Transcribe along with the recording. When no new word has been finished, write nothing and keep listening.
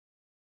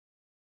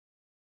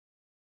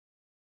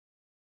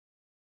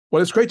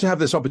Well, it's great to have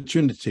this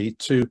opportunity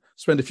to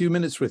spend a few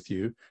minutes with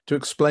you to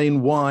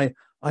explain why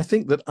I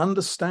think that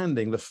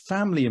understanding the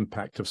family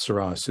impact of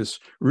psoriasis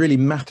really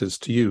matters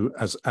to you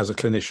as a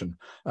clinician.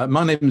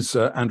 My name is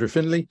Andrew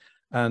Finlay,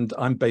 and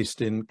I'm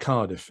based in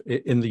Cardiff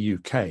in the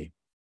UK.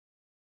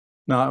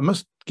 Now, I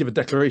must give a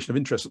declaration of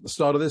interest at the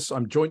start of this.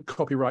 I'm joint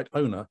copyright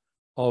owner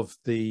of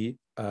the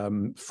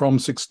From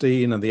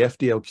 16 and the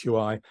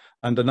FDLQI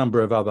and a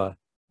number of other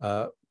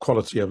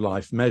quality of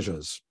life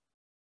measures.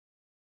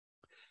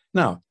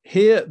 Now,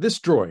 here, this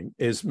drawing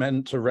is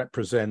meant to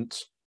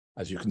represent,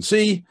 as you can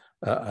see,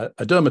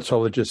 a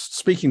dermatologist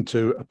speaking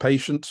to a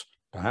patient.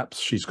 Perhaps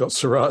she's got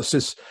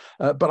psoriasis,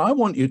 but I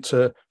want you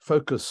to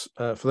focus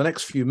for the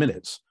next few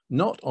minutes,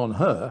 not on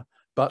her,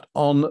 but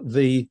on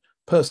the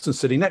person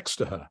sitting next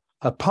to her,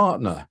 her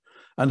partner.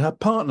 And her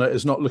partner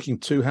is not looking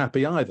too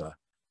happy either.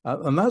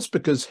 And that's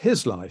because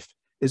his life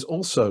is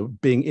also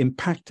being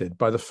impacted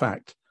by the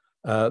fact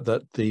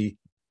that the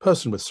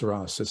person with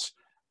psoriasis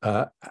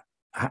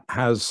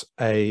has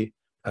a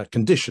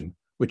condition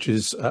which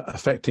is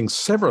affecting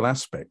several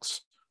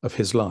aspects of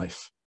his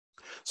life.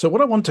 So what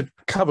I want to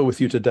cover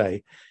with you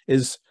today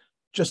is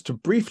just to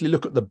briefly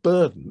look at the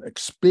burden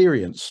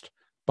experienced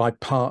by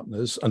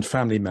partners and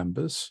family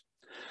members,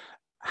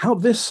 how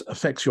this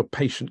affects your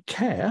patient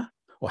care,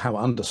 or how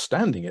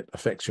understanding it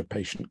affects your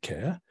patient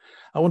care.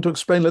 I want to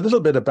explain a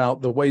little bit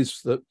about the ways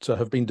that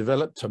have been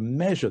developed to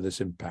measure this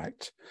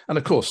impact. And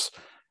of course,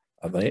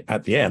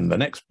 at the end, the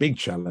next big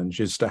challenge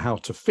is to how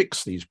to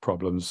fix these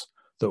problems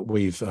that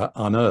we've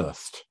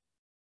unearthed.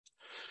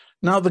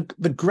 Now,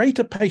 the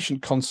greater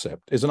patient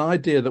concept is an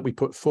idea that we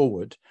put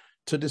forward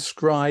to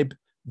describe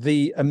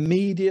the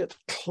immediate,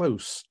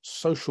 close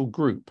social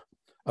group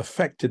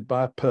affected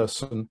by a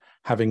person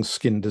having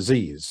skin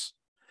disease.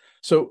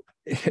 So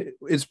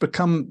it's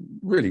become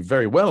really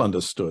very well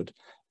understood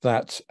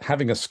that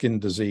having a skin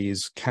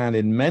disease can,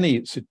 in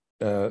many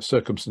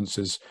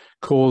circumstances,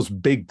 cause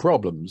big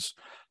problems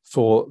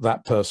for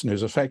that person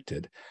who's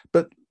affected.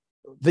 But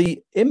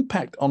the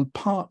impact on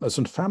partners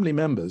and family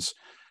members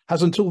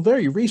has until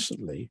very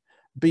recently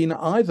been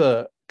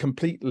either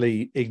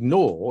completely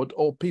ignored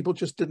or people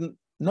just didn't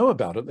know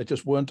about it. They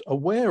just weren't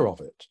aware of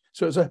it.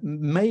 So it's a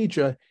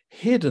major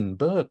hidden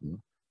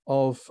burden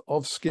of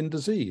skin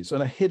disease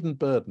and a hidden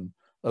burden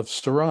of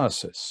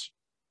psoriasis.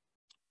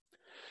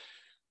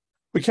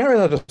 We carried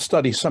out a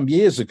study some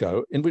years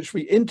ago in which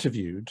we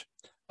interviewed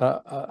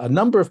a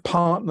number of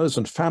partners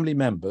and family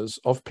members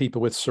of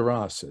people with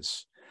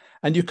psoriasis.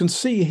 And you can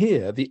see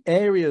here the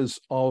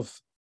areas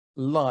of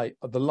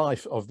the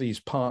life of these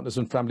partners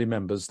and family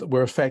members that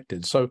were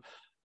affected. So,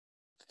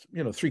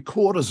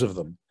 3/4 of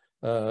them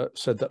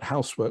said that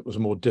housework was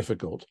more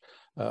difficult.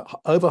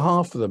 Over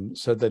half of them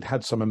said they'd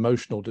had some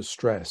emotional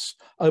distress.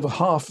 Over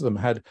half of them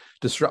had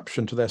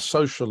disruption to their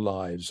social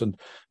lives, and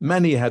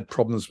many had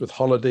problems with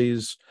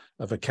holidays,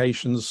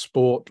 vacations,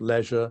 sport,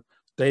 leisure,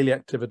 daily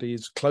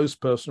activities, close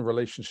personal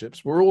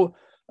relationships. We're all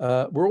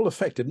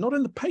affected, not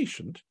in the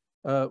patient.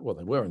 Well,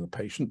 they were in the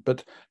patient,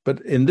 but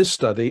in this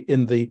study,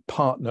 in the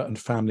partner and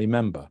family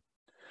member.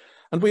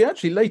 And we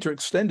actually later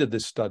extended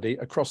this study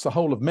across the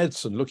whole of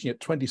medicine, looking at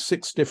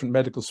 26 different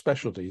medical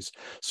specialties.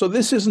 So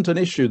this isn't an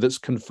issue that's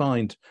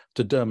confined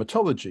to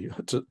dermatology.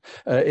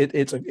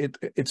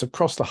 It's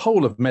across the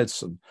whole of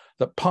medicine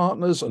that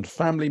partners and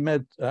family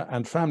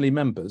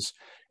members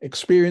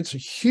experience a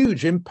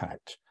huge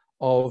impact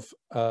of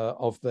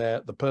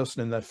the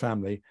person in their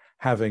family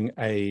having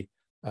a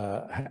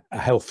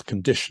health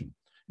condition.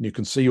 And you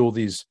can see all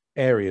these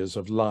areas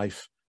of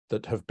life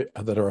that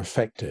are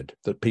affected,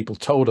 that people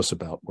told us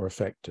about were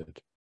affected.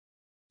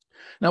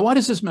 Now, why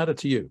does this matter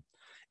to you?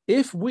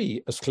 If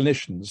we as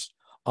clinicians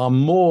are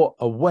more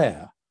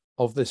aware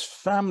of this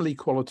family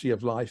quality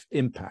of life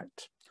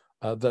impact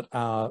that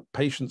our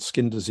patient's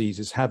skin disease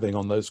is having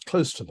on those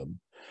close to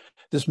them,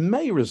 this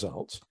may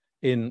result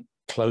in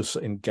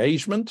closer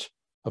engagement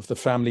of the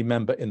family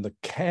member in the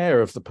care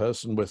of the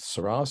person with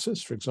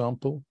psoriasis, for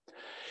example.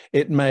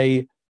 It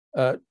may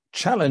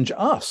challenge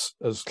us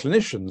as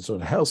clinicians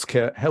and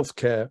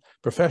healthcare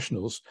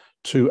professionals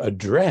to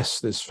address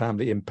this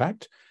family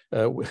impact.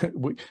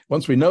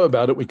 Once we know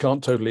about it, we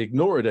can't totally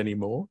ignore it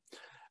anymore.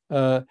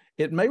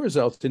 It may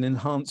result in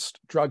enhanced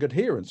drug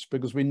adherence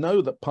because we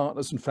know that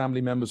partners and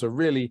family members are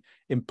really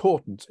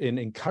important in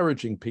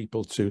encouraging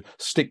people to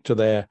stick to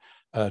their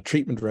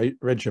treatment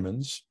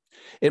regimens.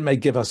 It may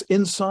give us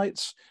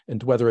insights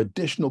into whether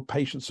additional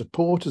patient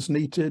support is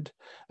needed,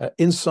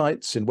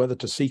 insights in whether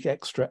to seek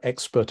extra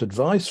expert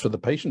advice for the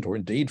patient or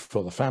indeed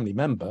for the family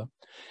member.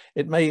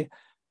 It may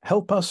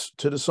help us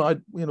to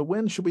decide,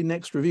 when should we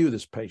next review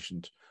this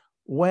patient?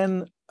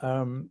 When,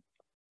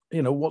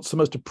 what's the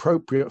most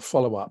appropriate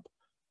follow-up?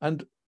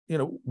 And,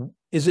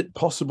 is it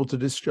possible to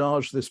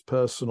discharge this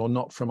person or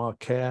not from our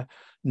care?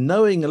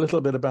 Knowing a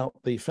little bit about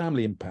the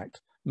family impact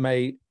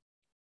may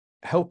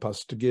help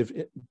us to give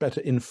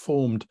better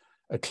informed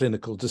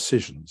clinical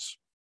decisions.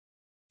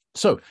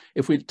 So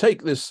if we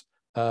take this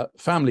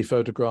family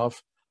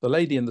photograph the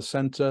lady in the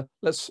center,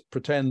 let's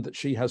pretend that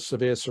she has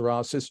severe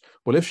psoriasis.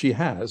 Well, if she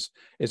has,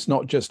 it's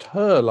not just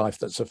her life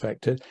that's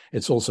affected,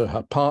 it's also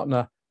her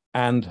partner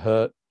and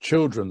her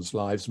children's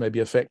lives may be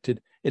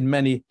affected in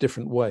many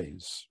different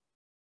ways.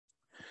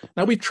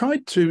 Now, we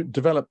tried to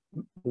develop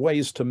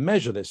ways to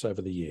measure this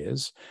over the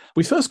years.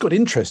 We first got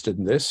interested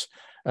in this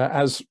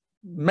as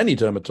many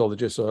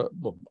dermatologists,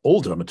 well,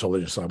 all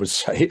dermatologists, I would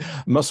say,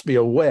 must be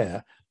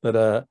aware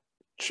that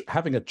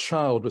having a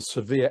child with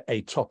severe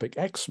atopic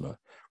eczema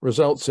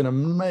results in a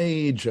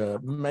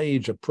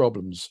major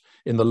problems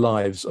in the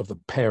lives of the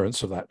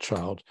parents of that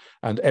child.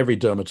 And every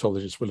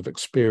dermatologist will have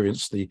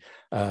experienced the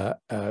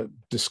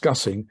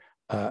discussing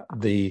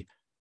the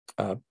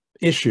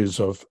issues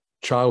of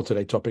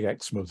childhood atopic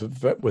eczema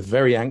with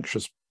very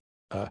anxious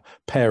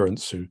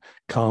parents who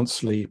can't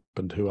sleep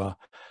and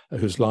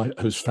whose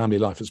family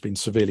life has been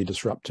severely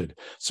disrupted.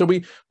 So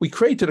we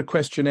created a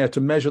questionnaire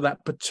to measure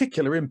that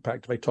particular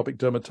impact of atopic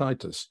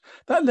dermatitis.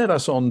 That led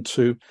us on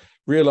to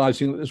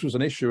realizing that this was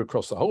an issue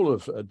across the whole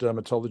of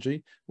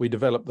dermatology. We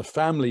developed the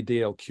family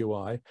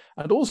DLQI,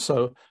 and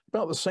also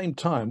about the same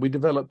time we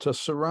developed a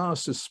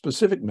psoriasis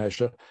specific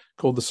measure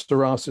called the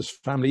Psoriasis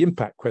Family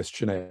Impact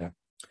Questionnaire.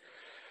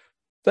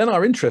 Then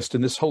our interest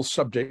in this whole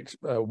subject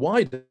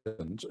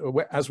widened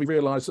as we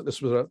realized that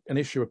this was an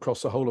issue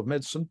across the whole of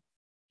medicine,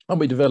 and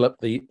we developed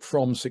the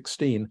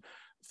FROM16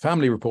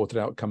 family reported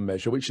outcome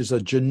measure, which is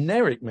a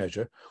generic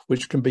measure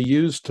which can be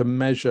used to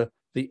measure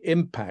the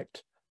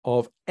impact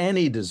of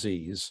any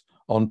disease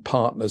on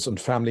partners and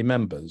family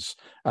members.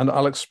 And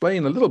I'll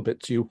explain a little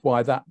bit to you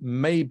why that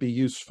may be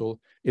useful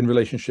in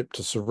relationship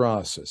to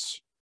psoriasis.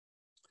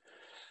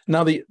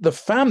 Now, the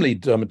family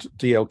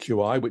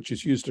DLQI, which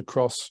is used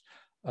across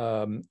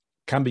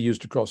can be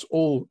used across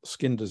all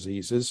skin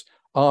diseases,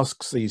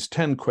 asks these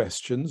 10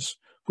 questions,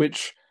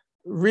 which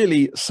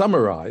really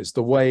summarize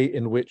the way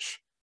in which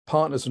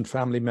partners and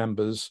family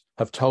members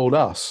have told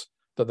us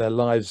that their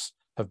lives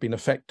have been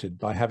affected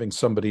by having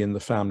somebody in the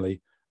family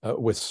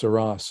with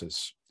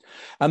psoriasis.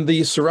 And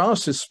the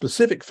psoriasis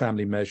specific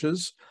family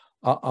measures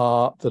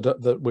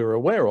that we're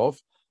aware of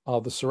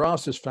are the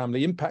Psoriasis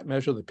Family Impact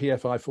Measure, the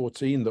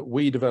PFI-14, that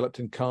we developed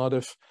in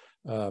Cardiff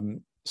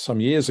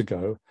some years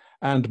ago,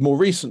 and more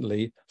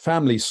recently,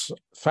 Family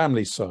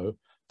So,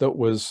 that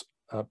was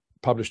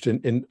published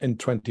in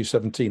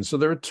 2017. So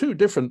there are two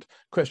different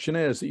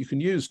questionnaires that you can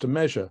use to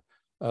measure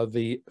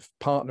the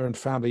partner and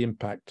family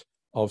impact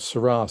of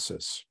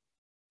psoriasis.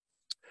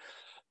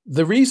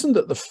 The reason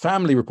that the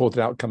family reported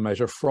outcome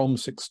measure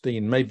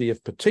FROM16 may be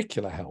of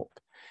particular help,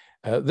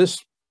 this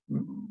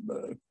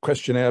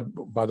questionnaire,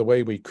 by the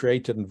way, we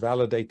created and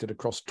validated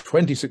across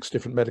 26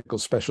 different medical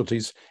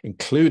specialties,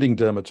 including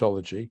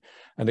dermatology,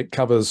 and it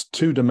covers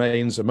two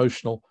domains,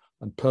 emotional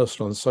and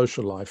personal and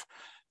social life.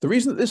 The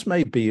reason that this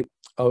may be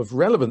of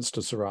relevance to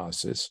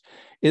psoriasis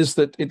is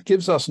that it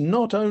gives us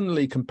not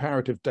only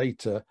comparative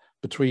data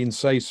between,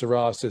 say,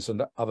 psoriasis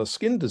and other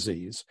skin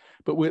disease,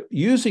 but we're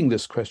using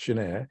this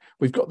questionnaire,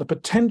 we've got the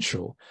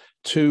potential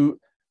to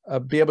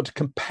be able to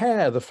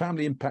compare the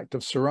family impact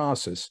of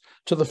psoriasis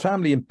to the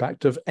family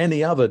impact of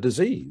any other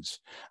disease.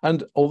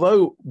 And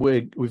although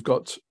we're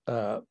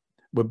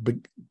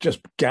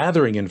just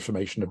gathering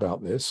information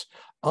about this,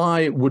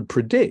 I would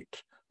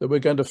predict that we're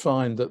going to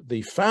find that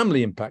the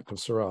family impact of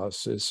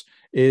psoriasis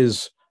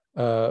is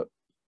not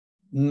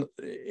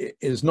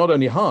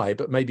only high,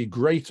 but maybe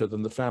greater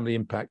than the family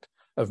impact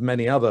of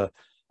many other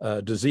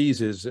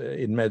diseases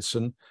in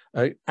medicine,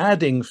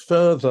 adding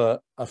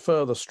a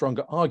further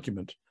stronger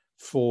argument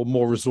for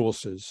more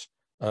resources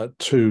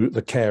to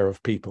the care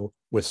of people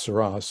with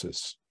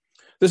psoriasis.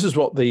 This is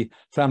what the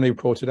family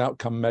reported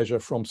outcome measure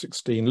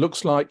FROM16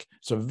 looks like.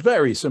 It's a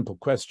very simple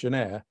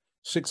questionnaire,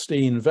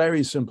 16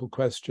 very simple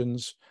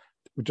questions,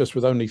 just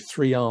with only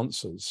three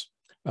answers,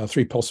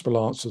 three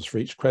possible answers for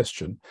each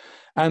question.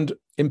 And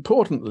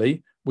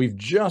importantly, we've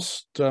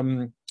just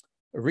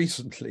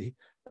recently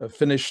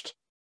finished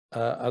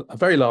a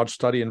very large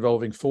study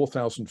involving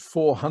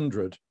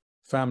 4,400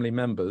 family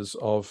members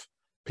of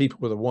people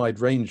with a wide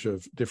range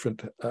of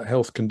different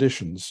health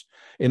conditions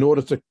in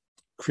order to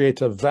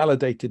create a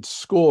validated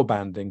score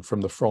banding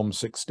from the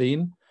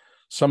FROM16.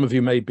 Some of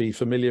you may be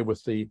familiar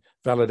with the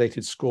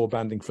validated score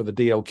banding for the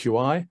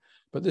DLQI,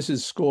 but this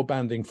is score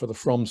banding for the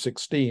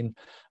FROM16.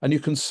 And you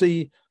can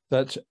see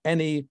that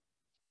any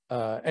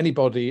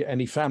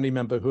family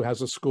member who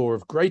has a score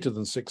of greater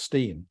than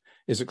 16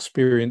 is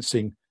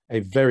experiencing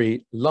a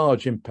very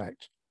large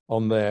impact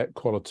on their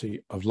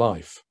quality of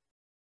life.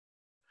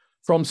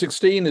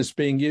 FROM16 is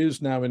being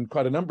used now in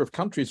quite a number of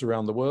countries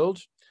around the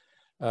world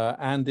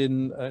and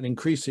in an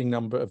increasing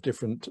number of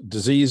different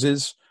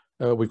diseases.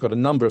 We've got a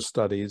number of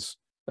studies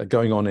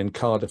going on in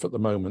Cardiff at the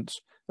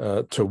moment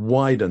to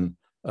widen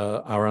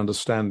our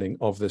understanding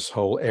of this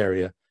whole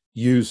area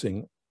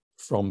using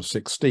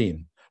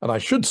FROM16. And I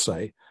should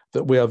say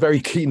that we are very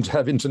keen to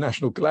have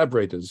international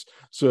collaborators.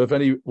 So if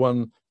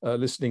anyone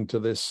listening to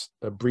this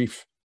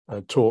brief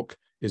talk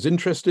is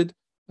interested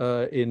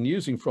in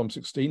using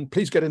FROM16,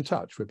 please get in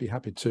touch. We'd be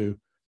happy to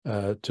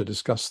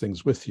discuss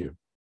things with you.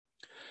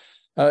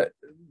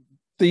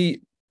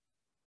 The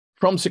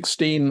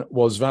FROM16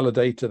 was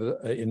validated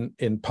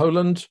in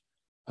Poland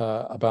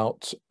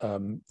about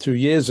 2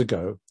 years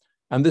ago,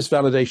 and this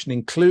validation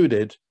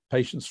included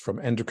patients from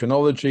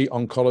endocrinology,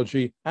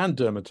 oncology, and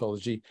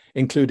dermatology,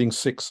 including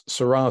 6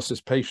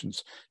 psoriasis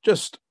patients.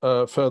 Just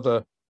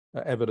further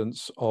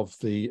evidence of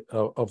the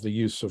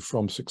use of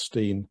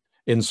FROM16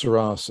 in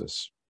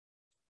psoriasis.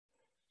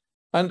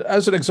 And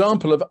as an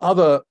example of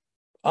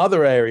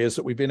other areas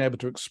that we've been able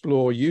to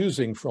explore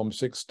using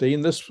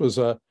FROM16, this was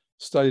a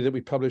study that we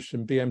published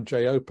in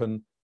BMJ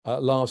Open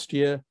last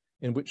year,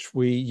 in which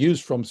we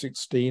used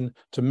FROM16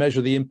 to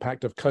measure the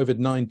impact of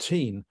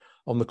COVID-19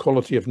 on the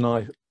quality of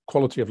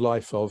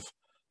life of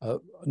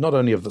not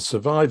only of the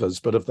survivors,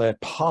 but of their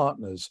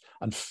partners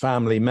and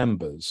family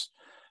members.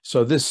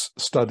 So this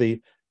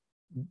study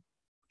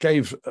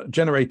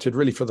generated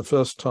really for the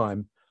first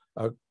time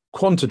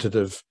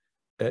quantitative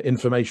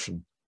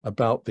information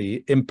about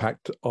the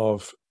impact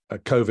of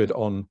COVID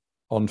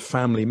on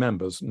family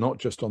members, not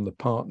just on the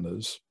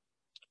partners.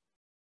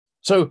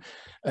 So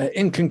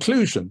in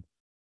conclusion,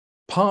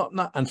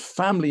 partner and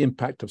family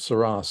impact of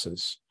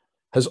psoriasis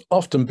has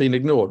often been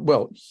ignored.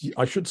 Well,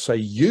 I should say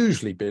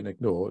usually been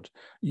ignored.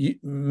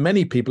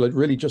 Many people are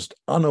really just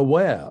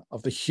unaware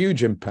of the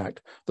huge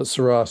impact that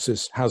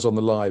psoriasis has on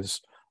the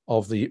lives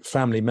of the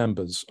family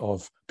members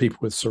of people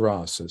with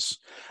psoriasis.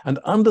 And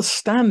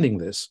understanding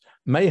this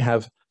may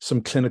have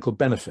some clinical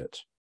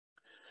benefit.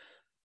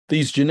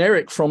 These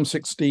generic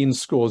FROM16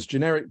 scores,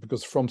 generic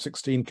because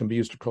FROM16 can be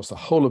used across the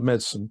whole of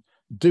medicine,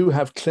 do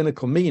have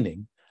clinical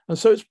meaning. And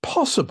so it's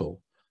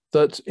possible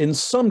that in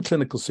some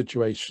clinical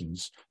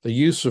situations, the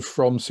use of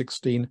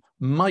FROM16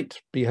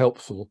 might be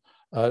helpful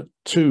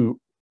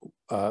to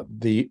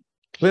the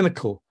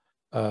clinical,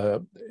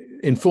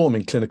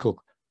 informing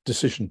clinical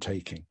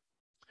decision-taking.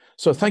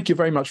 So thank you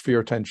very much for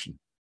your attention.